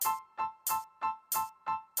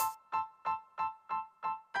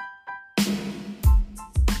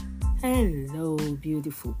Hello,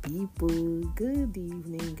 beautiful people. Good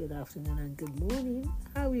evening, good afternoon, and good morning.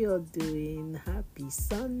 How are you all doing? Happy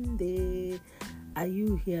Sunday. Are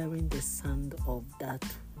you hearing the sound of that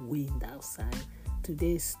wind outside?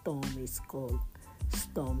 Today's storm is called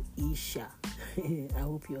Storm Isha. I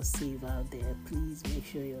hope you're safe out there. Please make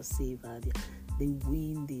sure you're safe out there. The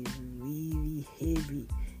wind is really heavy.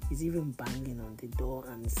 It's even banging on the door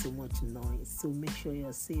and so much noise. So make sure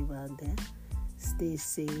you're safe out there. Stay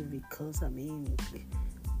safe, because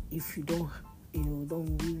if you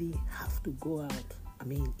don't really have to go out,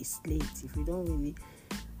 it's late. If you don't really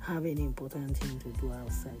have any important thing to do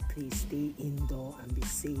outside, please stay indoor and be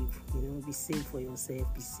safe. Be safe for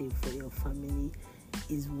yourself, be safe for your family.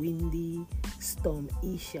 It's windy. Storm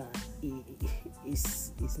Isha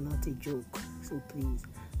is not a joke. So please,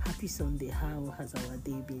 happy Sunday. How has our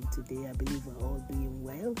day been today? I believe we're all doing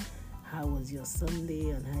well. How was your Sunday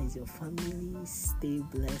and how is your family? Stay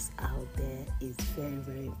blessed out there. It's very,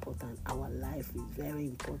 very important. Our life is very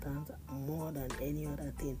important, more than any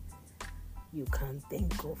other thing you can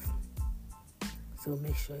think of. So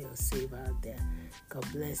make sure you're safe out there. God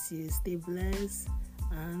bless you. Stay blessed.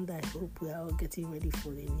 And I hope we are all getting ready for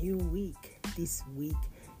the new week. This week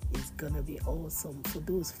is going to be awesome. For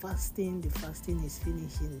those fasting, the fasting is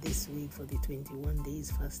finishing this week for the 21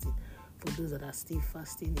 days fasting. For those that are still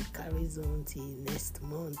fasting, it carries on till next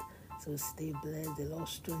month. So stay blessed. The Lord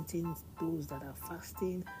strengthens those that are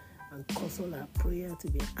fasting and cause all our prayer to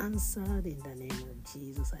be answered in the name of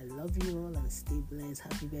Jesus. I love you all and stay blessed.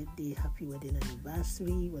 Happy birthday, happy wedding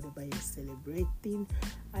anniversary, whatever you're celebrating.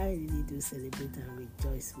 I really do celebrate and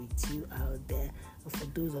rejoice with you out there. And for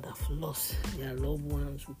those that have lost their loved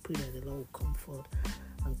ones, we pray that the Lord will comfort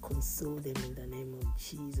and console them in the name of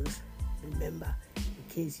Jesus. Remember,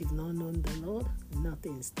 in case you've not known the Lord,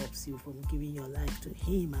 nothing stops you from giving your life to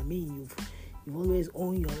Him. You've always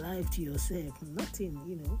owned your life to yourself.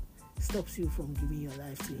 Nothing, stops you from giving your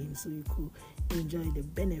life to Him, so you could enjoy the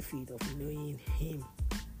benefit of knowing Him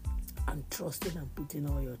and trusting and putting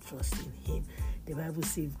all your trust in Him. The Bible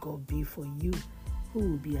says, if God be for you, who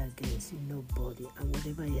will be against you? Nobody. And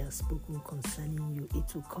whatever He has spoken concerning you,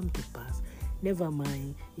 it will come to pass. Never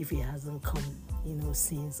mind if it hasn't come,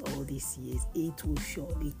 since all these years. It will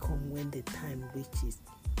surely come when the time reaches.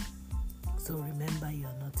 So remember, you're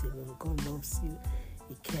not alone. God loves you.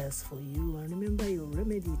 He cares for you. And remember, your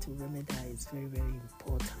remedy to remedy is very, very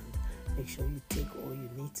important. Make sure you take all you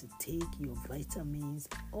need to take, your vitamins,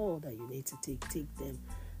 all that you need to take them.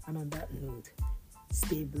 And on that note,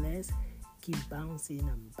 stay blessed. Keep bouncing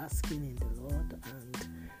and basking in the Lord, and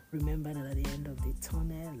remember that at the end of the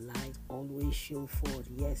tunnel, light always show forth.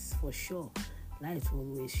 Yes, for sure, light will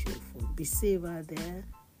always show forth. Be safe out there.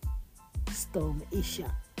 Storm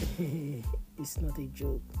Isha. It's not a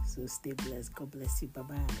joke, so stay blessed. God bless you.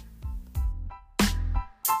 Bye-bye.